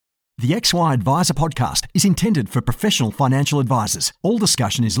The XY Advisor podcast is intended for professional financial advisors. All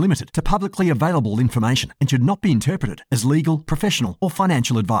discussion is limited to publicly available information and should not be interpreted as legal, professional, or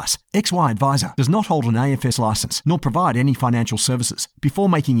financial advice. XY Advisor does not hold an AFS license nor provide any financial services. Before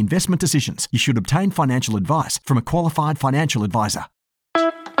making investment decisions, you should obtain financial advice from a qualified financial advisor.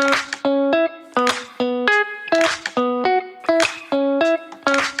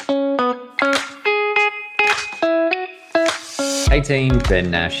 Hey team, Ben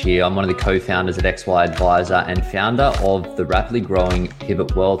Nash here. I'm one of the co-founders at XY Advisor and founder of the rapidly growing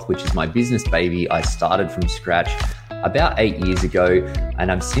Pivot Wealth, which is my business baby. I started from scratch about 8 years ago,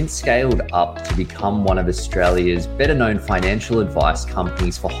 and I've since scaled up to become one of Australia's better known financial advice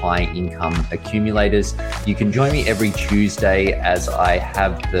companies for high income accumulators. You can join me every Tuesday as I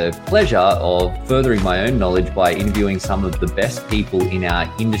have the pleasure of furthering my own knowledge by interviewing some of the best people in our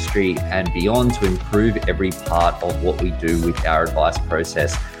industry and beyond to improve every part of what we do with our advice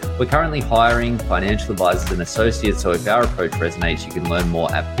process. We're currently hiring financial advisors and associates, so if our approach resonates, you can learn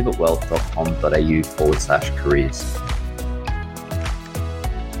more at pivotwealth.com.au/careers.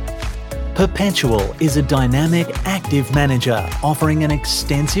 Perpetual is a dynamic, active manager offering an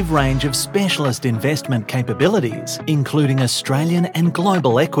extensive range of specialist investment capabilities, including Australian and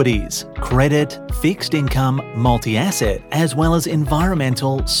global equities, credit, fixed income, multi-asset, as well as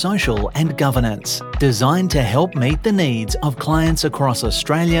environmental, social and governance, designed to help meet the needs of clients across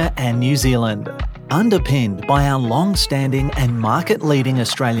Australia and New Zealand. Underpinned by our long-standing and market-leading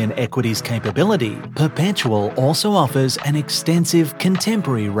Australian equities capability, Perpetual also offers an extensive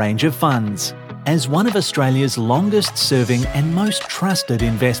contemporary range of funds. As one of Australia's longest-serving and most trusted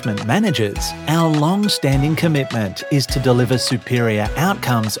investment managers, our long-standing commitment is to deliver superior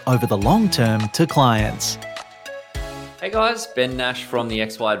outcomes over the long term to clients. Hey guys, Ben Nash from the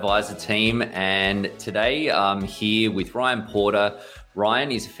XY Advisor team, and today I'm here with Ryan Porter.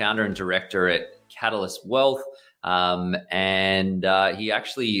 Ryan is founder and director at Catalyst Wealth, and he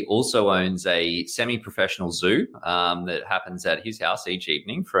actually also owns a semi-professional zoo that happens at his house each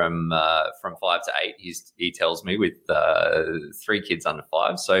evening from 5 to 8. He tells me, with 3 kids under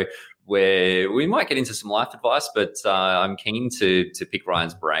 5. So we might get into some life advice, but I'm keen to pick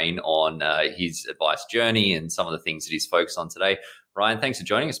Ryan's brain on his advice journey and some of the things that he's focused on today. Ryan, thanks for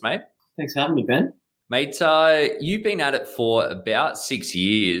joining us, mate. Thanks for having me, Ben. Mate, you've been at it for about 6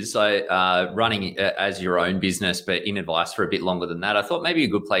 years, running as your own business, but in advice for a bit longer than that. I thought maybe a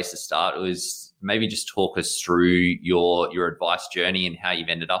good place to start was maybe just talk us through your advice journey and how you've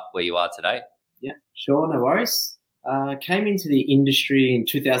ended up where you are today. Yeah, sure, no worries. Came into the industry in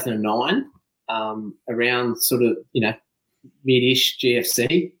 2009, around sort of, mid-ish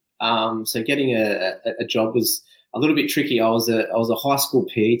GFC. So getting a job was a little bit tricky. I was a high school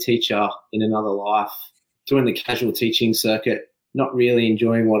PE teacher in another life, doing the casual teaching circuit, not really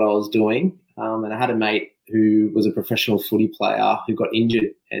enjoying what I was doing. And I had a mate who was a professional footy player who got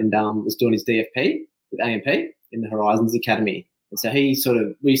injured and was doing his DFP with AMP in the Horizons Academy. And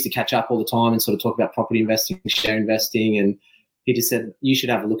so we used to catch up all the time and sort of talk about property investing, share investing. And he just said, you should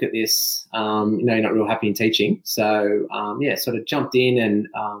have a look at this. You're not real happy in teaching. So, sort of jumped in and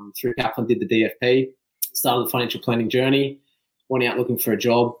through Kaplan did the DFP. Started the financial planning journey, went out looking for a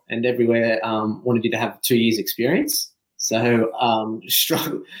job, and everywhere wanted you to have 2 years experience. So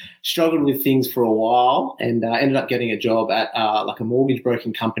struggled with things for a while, and ended up getting a job at like a mortgage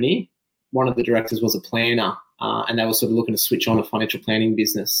broking company. One of the directors was a planner, and they were sort of looking to switch on a financial planning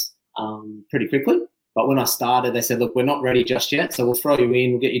business pretty quickly. But when I started, they said, look, we're not ready just yet, so we'll throw you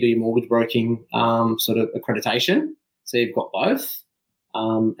in, we'll get you to your mortgage broking sort of accreditation. So you've got both.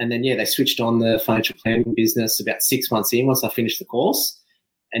 And then, they switched on the financial planning business about 6 months in once I finished the course,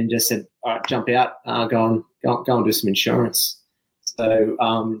 and just said, all right, jump out, go and do some insurance. So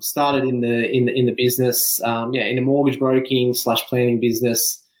started in the business, in the mortgage broking / planning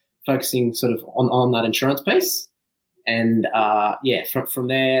business, focusing sort of on that insurance piece. And, from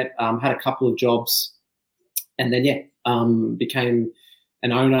there, had a couple of jobs, and then, became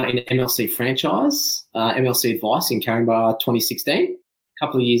an owner in MLC franchise, MLC Advice in Caringbah 2016. A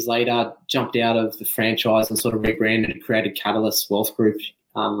couple of years later, jumped out of the franchise and sort of rebranded and created Catalyst Wealth Group.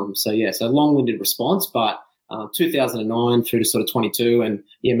 So long-winded response, but 2009 through to sort of 22, and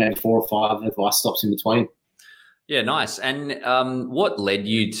maybe 4 or 5 advice stops in between. Yeah, nice. And what led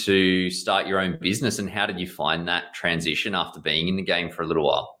you to start your own business, and how did you find that transition after being in the game for a little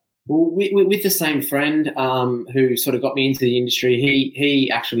while? Well, with the same friend who sort of got me into the industry, he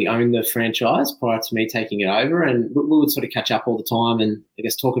actually owned the franchise prior to me taking it over, and we would sort of catch up all the time and I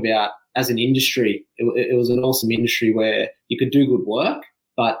guess talk about, as an industry, it was an awesome industry where you could do good work,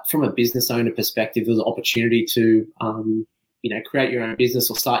 but from a business owner perspective, there was an opportunity to create your own business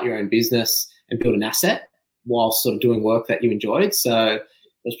or start your own business and build an asset while sort of doing work that you enjoyed. So it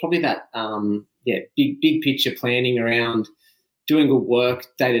was probably that, big picture planning around doing good work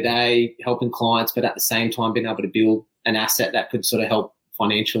day to day, helping clients, but at the same time being able to build an asset that could sort of help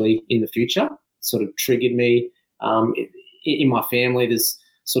financially in the future. Sort of triggered me. In my family, there's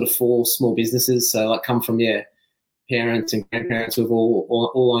sort of 4 small businesses. So I come from, parents and grandparents who've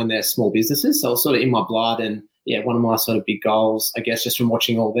all own their small businesses. So it was sort of in my blood, and one of my sort of big goals, I guess, just from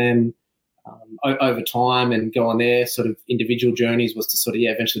watching all them over time and go on their sort of individual journeys was to sort of,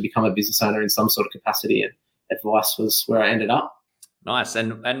 eventually become a business owner in some sort of capacity, and advice was where I ended up. Nice.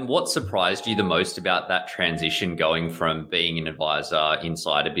 And what surprised you the most about that transition going from being an advisor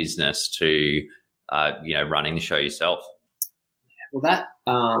inside a business to, running the show yourself? Well, that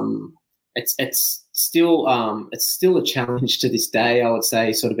it's still a challenge to this day. I would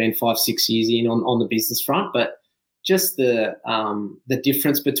say, sort of been 5-6 years in on the business front, but just the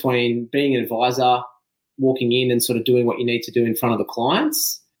difference between being an advisor, walking in and sort of doing what you need to do in front of the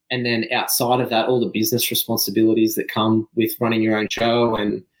clients, and then outside of that, all the business responsibilities that come with running your own show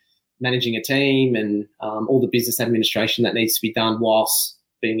and managing a team, and all the business administration that needs to be done whilst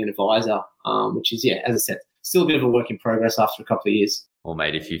being an advisor, which is, as I said, still a bit of a work in progress after a couple of years. Well,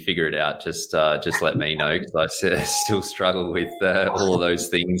 mate, if you figure it out, just let me know, because I still struggle with all of those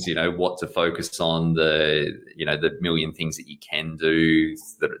things. What to focus on, the million things that you can do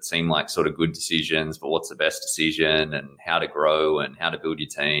that it seem like sort of good decisions, but what's the best decision, and how to grow, and how to build your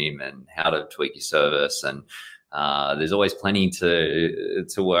team, and how to tweak your service, and there's always plenty to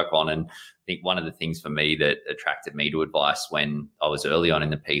work on. And I think one of the things for me that attracted me to advice when I was early on in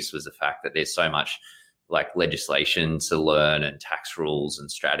the piece was the fact that there's so much like legislation to learn, and tax rules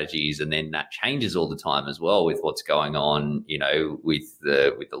and strategies, and then that changes all the time as well with what's going on, with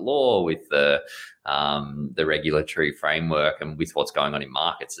the law, with the regulatory framework, and with what's going on in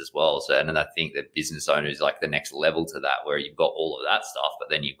markets as well. So, and I think that business owners is like the next level to that, where you've got all of that stuff, but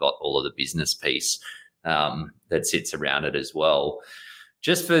then you've got all of the business piece that sits around it as well.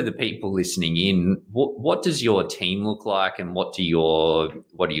 Just for the people listening in, what does your team look like, and what do your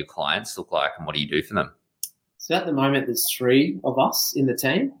clients look like, and what do you do for them? So at the moment, there's 3 of us in the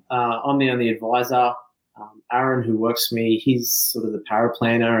team. I'm the only advisor. Aaron, who works for me, he's sort of the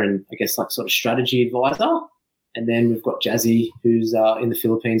paraplanner and I guess like sort of strategy advisor. And then we've got Jazzy, who's in the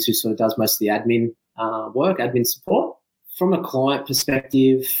Philippines, who sort of does most of the admin work, admin support. From a client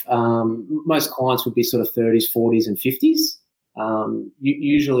perspective, most clients would be sort of 30s, 40s and 50s.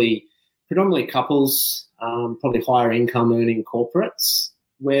 Usually predominantly couples, probably higher income earning corporates.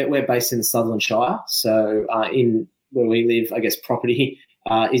 We're based in the Sutherland Shire, so in where we live, I guess property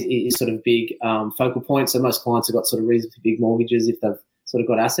is sort of big focal point. So most clients have got sort of reasonably big mortgages if they've sort of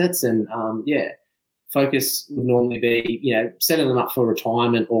got assets, and focus would normally be setting them up for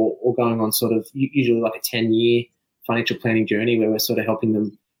retirement or going on sort of usually like a 10-year financial planning journey where we're sort of helping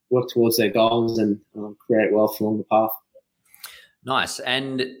them work towards their goals and create wealth along the path. Nice.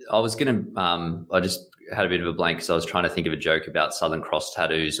 And I was going to, I just had a bit of a blank because I was trying to think of a joke about Southern Cross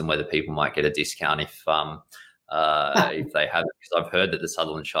tattoos and whether people might get a discount if they have it. Because I've heard that the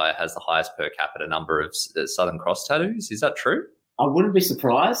Sutherland Shire has the highest per capita number of Southern Cross tattoos. Is that true? I wouldn't be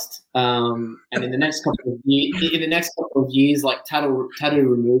surprised. And in the next couple of years, like tattoo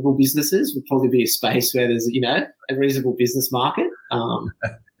removal businesses would probably be a space where there's a reasonable business market.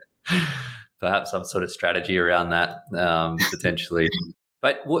 Perhaps some sort of strategy around that potentially.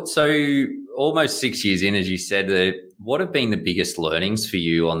 But so almost 6 years in, as you said, what have been the biggest learnings for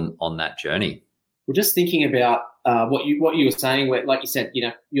you on that journey? We're just thinking about what you were saying, where, like you said,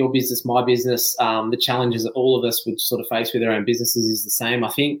 your business, my business, the challenges that all of us would sort of face with our own businesses is the same.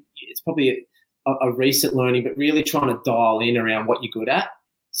 I think it's probably a recent learning, but really trying to dial in around what you're good at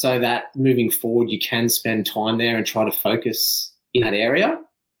so that moving forward you can spend time there and try to focus in that area.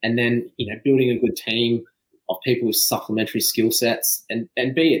 And then, building a good team of people with supplementary skill sets and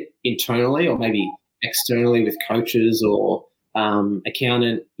be it internally or maybe externally with coaches or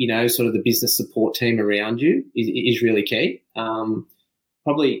accountant, sort of the business support team around you is really key.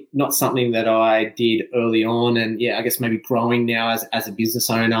 Probably not something that I did early on. And I guess maybe growing now as a business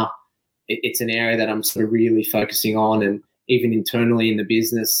owner, it's an area that I'm sort of really focusing on, and even internally in the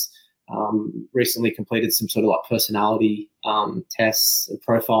business. Recently completed some sort of like personality tests and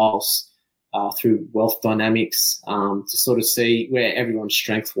profiles through Wealth Dynamics to sort of see where everyone's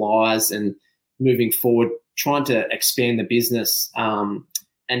strength lies, and moving forward, trying to expand the business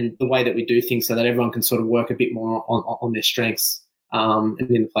and the way that we do things so that everyone can sort of work a bit more on their strengths and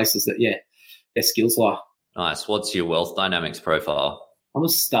in the places that, their skills lie. Nice. What's your Wealth Dynamics profile? I'm a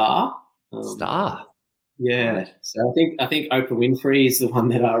star. Star? Yeah, so I think Oprah Winfrey is the one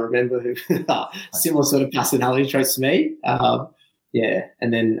that I remember who similar sort of personality traits to me. Yeah,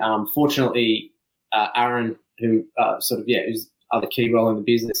 and then fortunately, Aaron, who who's other key role in the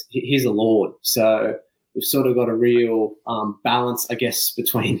business, he's a Lord, so we've sort of got a real balance, I guess,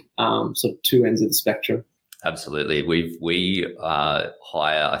 between sort of two ends of the spectrum. Absolutely, we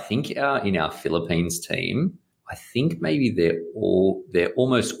hire. I think in our Philippines team, I think maybe they're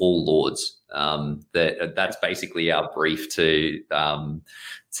almost all Lords. That's basically our brief to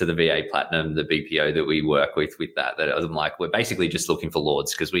the VA Platinum, the BPO that we work with that. That I'm like, we're basically just looking for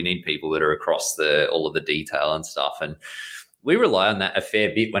Lords because we need people that are across all of the detail and stuff. And we rely on that a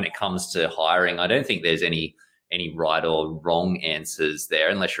fair bit when it comes to hiring. I don't think there's any right or wrong answers there,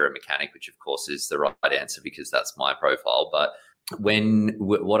 unless you're a mechanic, which of course is the right answer because that's my profile. But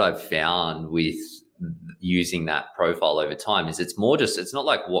what I've found with using that profile over time is it's not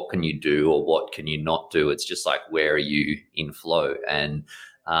like what can you do or what can you not do. It's just like, where are you in flow? And,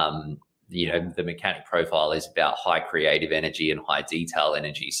 the mechanic profile is about high creative energy and high detail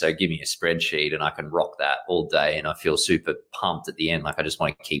energy. So give me a spreadsheet and I can rock that all day and I feel super pumped at the end. Like I just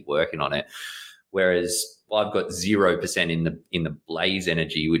want to keep working on it. Whereas I've got 0% in the blaze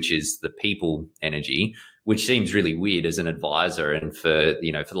energy, which is the people energy, which seems really weird as an advisor. And for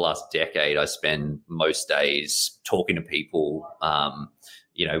the last decade, I spend most days talking to people,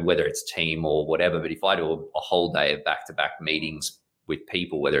 whether it's team or whatever. But if I do a whole day of back-to-back meetings with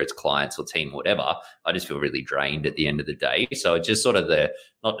people, whether it's clients or team or whatever, I just feel really drained at the end of the day. So it's just sort of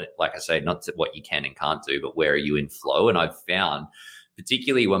not what you can and can't do, but where are you in flow? And I've found,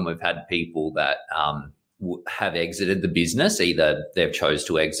 particularly when we've had people that have exited the business, either they've chose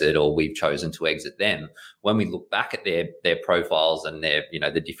to exit or we've chosen to exit them. When we look back at their profiles and their,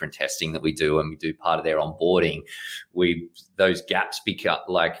 the different testing that we do, and we do part of their onboarding, those gaps become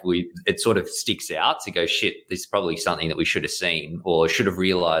it sort of sticks out to go, shit, this is probably something that we should have seen or should have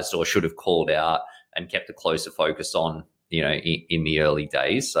realized or should have called out and kept a closer focus on, in the early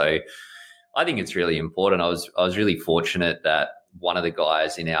days. So I think it's really important. I was really fortunate that one of the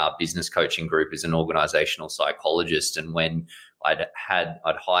guys in our business coaching group is an organizational psychologist. And when I'd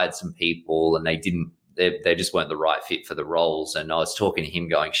hired some people and they just weren't the right fit for the roles. And I was talking to him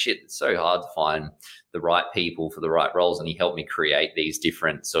going, shit, it's so hard to find the right people for the right roles. And he helped me create these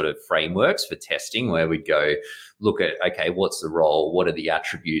different sort of frameworks for testing where we'd go look at, okay, what's the role? What are the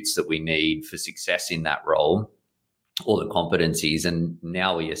attributes that we need for success in that role? All the competencies. And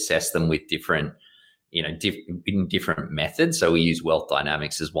now we assess them with different in different methods. So we use wealth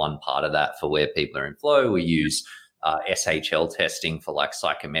dynamics as one part of that for where people are in flow. We use SHL testing for like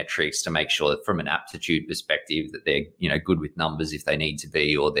psychometrics to make sure that from an aptitude perspective that they're, good with numbers if they need to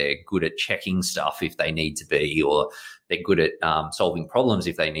be, or they're good at checking stuff if they need to be, or they're good at solving problems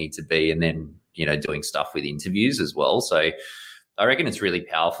if they need to be, and then, doing stuff with interviews as well. So I reckon it's really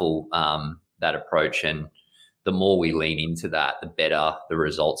powerful, that approach. And the more we lean into that, the better the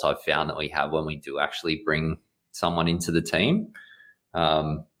results I've found that we have when we do actually bring someone into the team.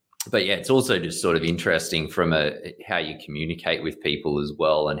 But yeah, it's also just sort of interesting from how you communicate with people as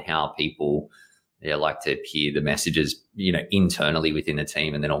well, and how people like to hear the messages, internally within the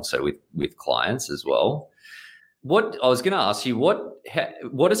team, and then also with clients as well. What I was going to ask you, what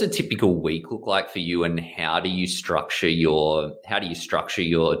does a typical week look like for you, and how do you structure your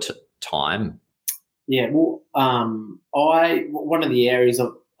time? Yeah, well, one of the areas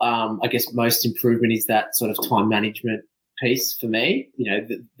of I guess most improvement is that sort of time management piece for me.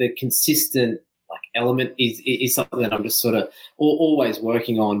 The consistent element is something that I'm just sort of always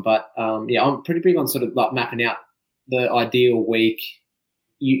working on. But I'm pretty big on sort of like mapping out the ideal week,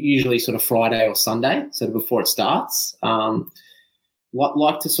 usually sort of Friday or Sunday, sort of before it starts.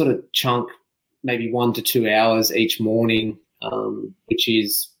 Like to sort of chunk maybe 1 to 2 hours each morning, which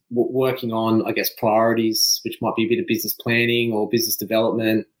is working on, I guess, priorities, which might be a bit of business planning or business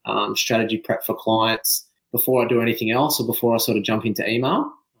development, strategy prep for clients before I do anything else, or before I sort of jump into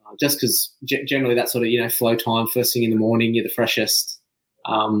email, just because generally that sort of, flow time, first thing in the morning, you're the freshest.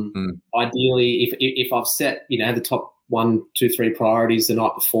 Ideally, if I've set, the top 1, 2, 3 priorities the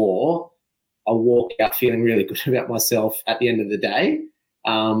night before, I'll walk out feeling really good about myself at the end of the day,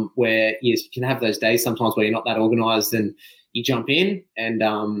 where you can have those days sometimes where you're not that organized and you jump in and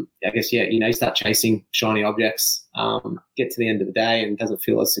I guess, you start chasing shiny objects, get to the end of the day and it doesn't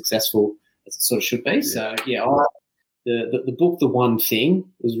feel as successful as it sort of should be. Yeah. So, the book, The One Thing,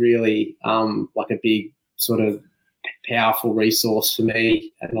 was really like a big sort of powerful resource for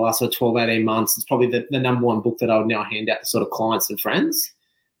me in the last sort of 12, 18 months. It's probably the number one book that I would now hand out to sort of clients and friends,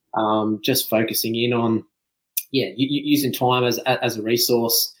 just focusing in on, using time as a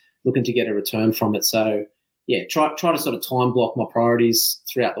resource, looking to get a return from it. So yeah, try to sort of time block my priorities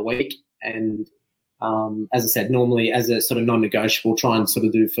throughout the week. And as I said, normally as a sort of non-negotiable, try and sort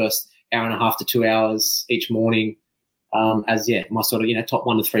of do first hour and a half to 2 hours each morning as my sort of, top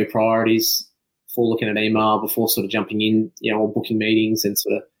 1 to 3 priorities before looking at email, before sort of jumping in, or booking meetings and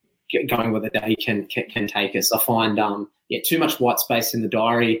sort of going where the day can take us. I find too much white space in the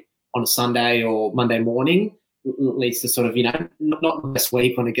diary on a Sunday or Monday morning leads to sort of, not the best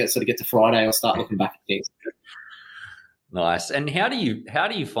week when it get to Friday or start looking back at things. Nice. And how do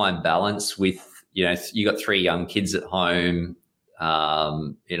you find balance with, you got 3 young kids at home,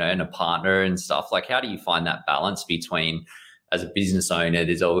 and a partner and stuff? Like, how do you find that balance between, as a business owner,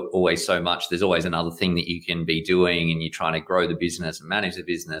 there's always so much, there's always another thing that you can be doing, and you're trying to grow the business and manage the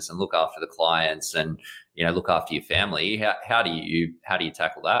business and look after the clients and, look after your family. How do you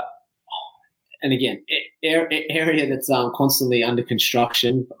tackle that? And again, area that's constantly under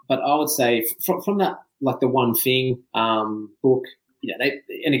construction. But I would say from that, like the One Thing book,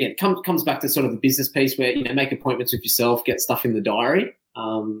 and again, comes back to sort of the business piece where, make appointments with yourself, get stuff in the diary.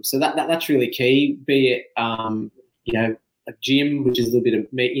 So that's really key, be it, a gym, which is a little bit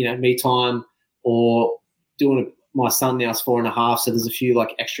of me time, or doing my son now is 4.5. So there's a few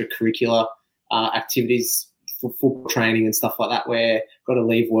like extracurricular activities for football training and stuff like that, where got to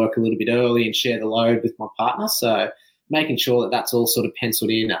leave work a little bit early and share the load with my partner. So making sure that that's all sort of penciled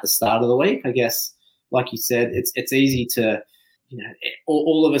in at the start of the week. I guess, like you said, it's easy to,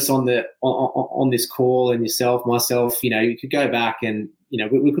 all of us on this call, and yourself, myself, you could go back and,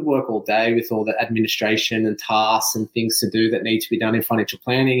 we could work all day with all the administration and tasks and things to do that need to be done in financial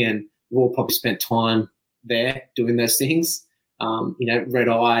planning. And we've all probably spent time there doing those things,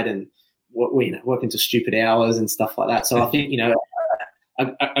 red-eyed and working to stupid hours and stuff like that. So I think,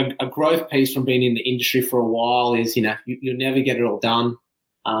 a growth piece from being in the industry for a while is, you'll never get it all done.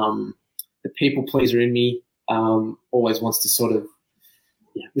 The people pleaser in me always wants to sort of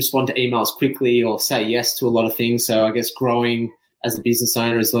respond to emails quickly or say yes to a lot of things. So I guess growing as a business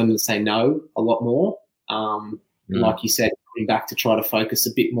owner is learning to say no a lot more. Like you said, coming back to try to focus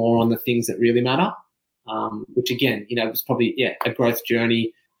a bit more on the things that really matter, which again, was probably a growth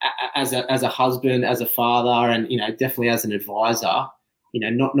journey as a husband, as a father, and definitely as an advisor.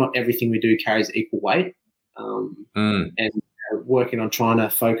 Not everything we do carries equal weight, and working on trying to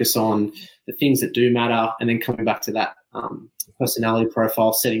focus on the things that do matter, and then coming back to that personality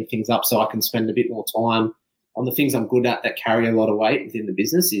profile, setting things up so I can spend a bit more time on the things I'm good at that carry a lot of weight within the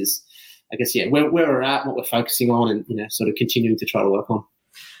business is, I guess, where we're at, what we're focusing on, and, sort of continuing to try to work on.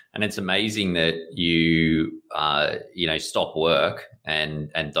 And it's amazing that you, stop work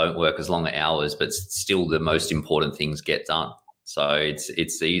and don't work as long hours, but still the most important things get done. So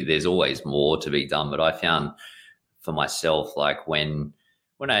there's always more to be done. But I found for myself, like when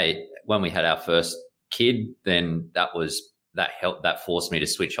we had our first kid, then that forced me to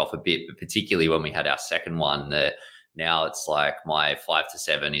switch off a bit. But particularly when we had our second one, now it's like my 5 to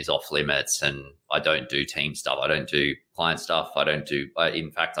 7 is off limits, and I don't do team stuff. I don't do client stuff.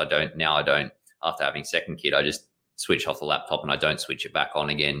 In fact, I don't, after having second kid, I just switch off the laptop and I don't switch it back on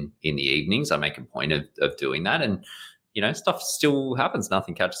again in the evenings. I make a point of doing that. And, stuff still happens.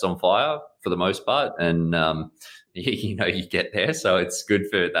 Nothing catches on fire for the most part. And, you get there. So it's good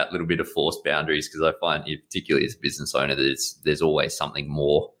for that little bit of forced boundaries, because I find, particularly as a business owner, there's always something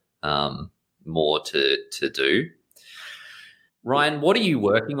more to do. Ryan, what are you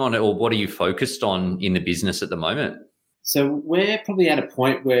working on, or what are you focused on in the business at the moment? So we're probably at a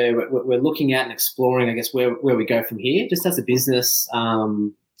point where we're looking at and exploring, I guess, where we go from here, just as a business,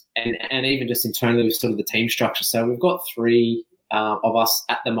 and even just internally with sort of the team structure. So we've got 3 of us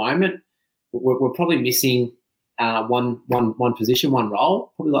at the moment. We're probably missing one position, one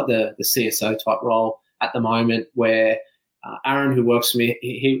role, probably like the CSO type role at the moment, where Aaron, who works for me,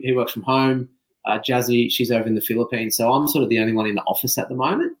 he works from home. Jazzy, she's over in the Philippines. So I'm sort of the only one in the office at the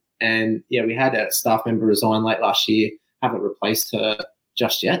moment. And we had a staff member resign late last year, haven't replaced her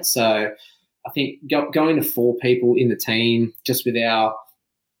just yet. So I think going to 4 people in the team, just with our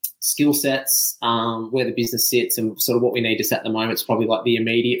skill sets, where the business sits and sort of what we need just at the moment, is probably like the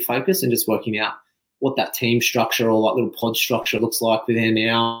immediate focus, and just working out what that team structure or like little pod structure looks like within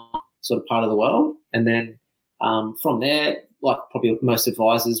our sort of part of the world. And then from there, like probably most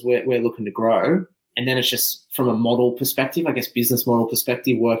advisors, we're looking to grow. And then it's just from a model perspective, I guess, business model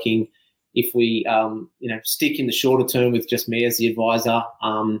perspective, working if we, stick in the shorter term with just me as the advisor.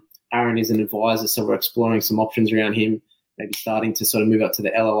 Aaron is an advisor, so we're exploring some options around him, maybe starting to sort of move up to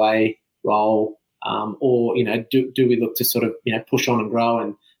the LOA role, or, do we look to sort of, push on and grow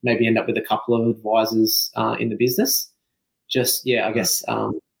and maybe end up with a couple of advisors in the business? Just, I guess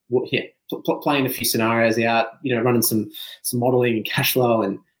playing a few scenarios out, running some modeling and cash flow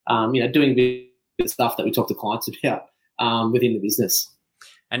and, doing a bit of stuff that we talk to clients about within the business.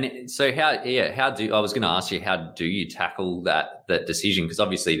 And so I was going to ask you, how do you tackle that decision? Because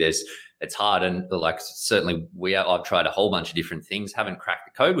obviously it's hard, and like certainly I've tried a whole bunch of different things, haven't cracked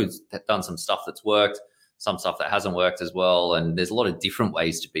the code. We've done some stuff that's worked, some stuff that hasn't worked as well. And there's a lot of different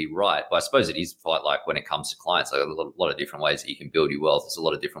ways to be right. But I suppose it is quite like when it comes to clients, like a lot of different ways that you can build your wealth. There's a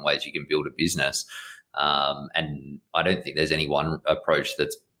lot of different ways you can build a business. And I don't think there's any one approach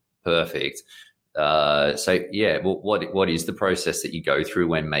that's perfect. What is the process that you go through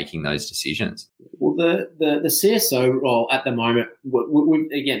when making those decisions? Well, the CSO role at the moment, we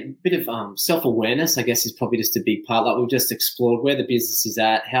again, a bit of self-awareness, I guess, is probably just a big part. Like we've just explored where the business is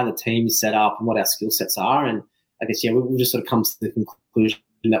at, how the team is set up, and what our skill sets are. And I guess, we'll just sort of come to the conclusion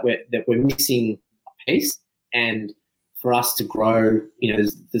that we're missing a piece. And for us to grow,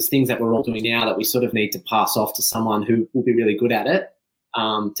 there's things that we're all doing now that we sort of need to pass off to someone who will be really good at it.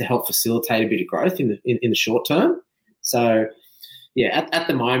 To help facilitate a bit of growth in the short term. So, at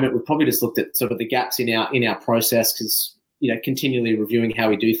the moment, we've probably just looked at sort of the gaps in our process because, continually reviewing how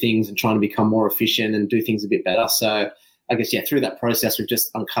we do things and trying to become more efficient and do things a bit better. So, I guess, through that process, we've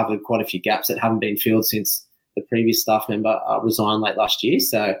just uncovered quite a few gaps that haven't been filled since the previous staff member resigned late last year.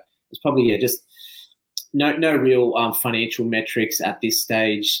 So, it's probably, just no real financial metrics at this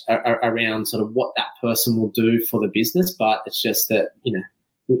stage around sort of what that person will do for the business, but it's just that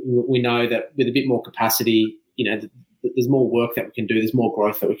we know that with a bit more capacity, there's more work that we can do, there's more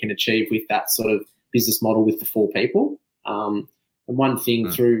growth that we can achieve with that sort of business model with the 4 people. And one thing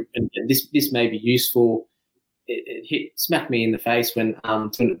through, and this may be useful, it smacked me in the face when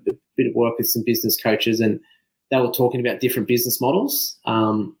doing a bit of work with some business coaches, and they were talking about different business models.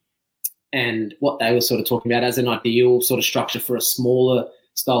 And what they were sort of talking about as an ideal sort of structure for a smaller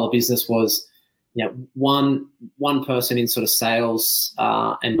style of business was, one person in sort of sales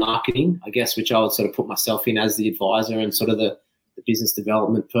and marketing, I guess, which I would sort of put myself in as the advisor and sort of the business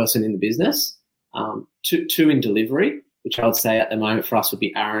development person in the business. Two in delivery, which I would say at the moment for us would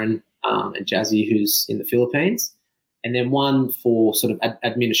be Aaron and Jazzy, who's in the Philippines. And then one for sort of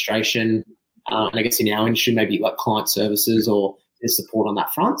administration, and I guess in our industry, maybe like client services or there's support on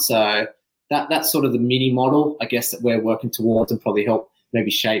that front. So that's sort of the mini model, I guess, that we're working towards and probably help maybe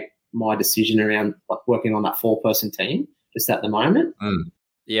shape my decision around like working on that 4-person team just at the moment.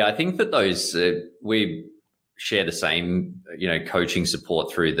 Yeah, I think that those we share the same, coaching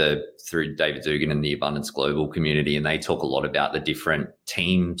support through David Dugan and the Abundance Global community, and they talk a lot about the different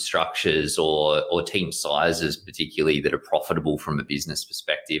team structures or team sizes, particularly that are profitable from a business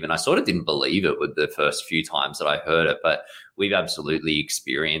perspective. And I sort of didn't believe it with the first few times that I heard it, but we've absolutely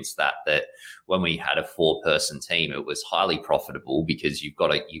experienced that when we had a 4-person team, it was highly profitable because you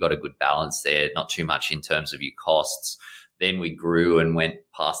got a good balance there, not too much in terms of your costs. Then we grew and went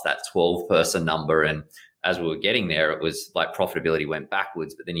past that 12-person number, and as we were getting there, it was like profitability went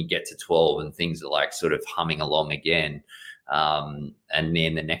backwards, but then you get to 12 and things are like sort of humming along again. And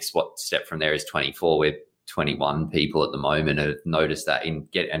then the next step from there is 24. We're 21 people at the moment have noticed that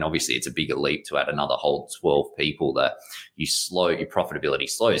and obviously it's a bigger leap to add another whole 12 people that your profitability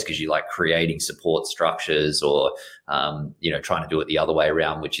slows because you're like creating support structures or, trying to do it the other way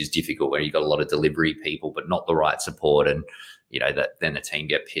around, which is difficult where you've got a lot of delivery people, but not the right support. And, that then the team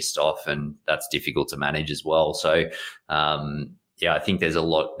get pissed off and that's difficult to manage as well. So, I think there's a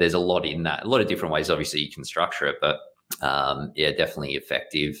lot in that, a lot of different ways, obviously you can structure it, but definitely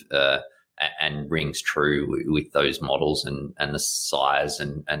effective, and rings true with those models and the size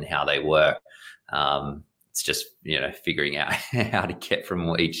and how they work. It's just, figuring out how to get from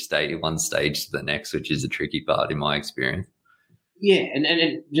one stage to the next, which is a tricky part in my experience. Yeah.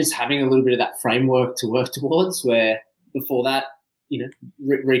 And just having a little bit of that framework to work towards where before that,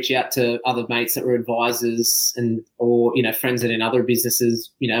 reach out to other mates that were advisors or friends that in other businesses,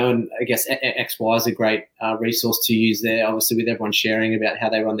 and I guess XY is a great resource to use there, obviously with everyone sharing about how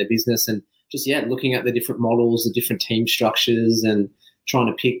they run their business and just, looking at the different models, the different team structures and trying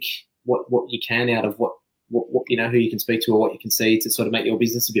to pick what you can out of what who you can speak to or what you can see to sort of make your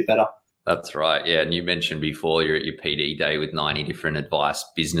business a bit better. That's right. Yeah. And you mentioned before you're at your PD day with 90 different advice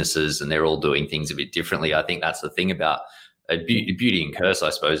businesses and they're all doing things a bit differently. I think that's the thing about a beauty and curse,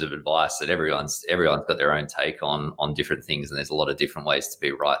 I suppose, of advice that everyone's got their own take on different things. And there's a lot of different ways to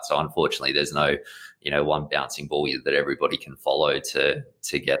be right. So unfortunately, there's no, one bouncing ball that everybody can follow to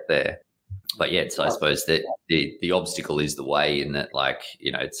get there. But yeah, so I suppose that the obstacle is the way in that,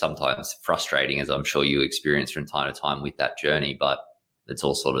 it's sometimes frustrating, as I'm sure you experience from time to time with that journey, but it's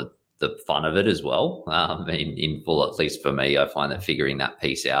all sort of the fun of it as well. In full, at least for me, I find that figuring that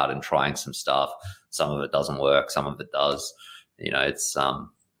piece out and trying some stuff, some of it doesn't work, some of it does. It's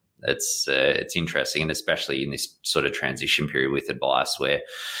interesting, and especially in this sort of transition period with advice, where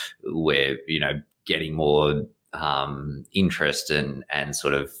we're getting more interest and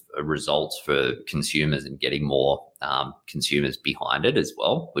sort of results for consumers, and getting more consumers behind it as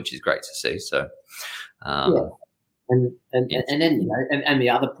well, which is great to see. So. And then the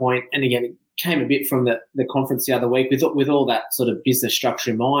other point, and again, it came a bit from the conference the other week with all that sort of business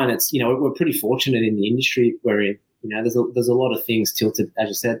structure in mind. It's we're pretty fortunate in the industry we're in. There's a lot of things tilted, as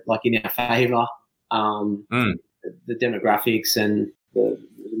you said, like in our favour. The demographics and the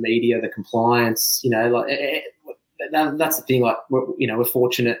media, the compliance. That's the thing. Like we're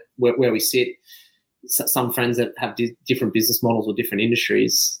fortunate where we sit. Some friends that have different business models or different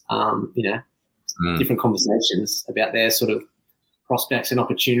industries. Different conversations about their sort of prospects and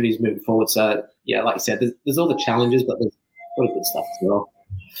opportunities moving forward. So, yeah, like you said, there's all the challenges, but there's a lot of good stuff as well.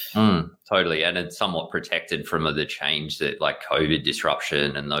 Totally. And it's somewhat protected from the change that like COVID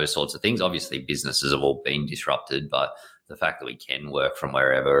disruption and those sorts of things. Obviously, businesses have all been disrupted, but the fact that we can work from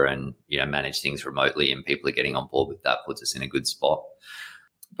wherever and, manage things remotely and people are getting on board with that puts us in a good spot.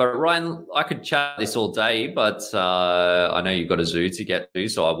 But Ryan, I could chat this all day, but I know you've got a zoo to get to,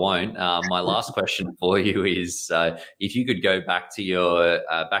 so I won't. My last question for you is, if you could go back to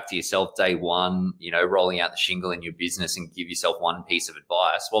yourself day one, rolling out the shingle in your business, and give yourself one piece of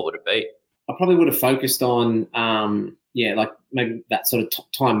advice, what would it be? I probably would have focused on, like maybe that sort of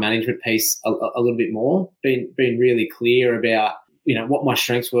time management piece a little bit more. Being really clear about what my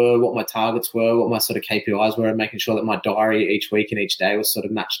strengths were, what my targets were, what my sort of KPIs were, and making sure that my diary each week and each day was sort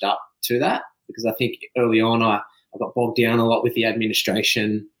of matched up to that. Because I think early on I got bogged down a lot with the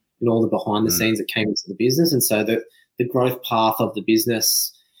administration and all the behind the scenes that came into the business. And so the growth path of the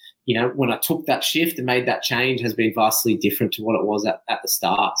business, when I took that shift and made that change, has been vastly different to what it was at the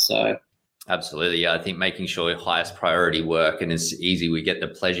start. So absolutely. Yeah, I think making sure your highest priority work, and it's easy, we get the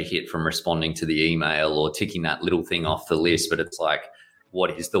pleasure hit from responding to the email or ticking that little thing off the list, but it's like,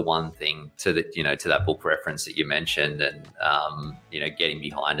 what is the one thing to that book reference that you mentioned, and getting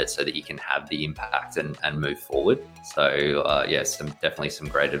behind it so that you can have the impact and move forward. So definitely some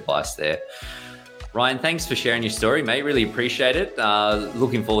great advice there. Ryan, thanks for sharing your story, mate. Really appreciate it.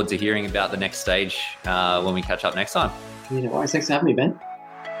 Looking forward to hearing about the next stage when we catch up next time. Thanks for having me, Ben.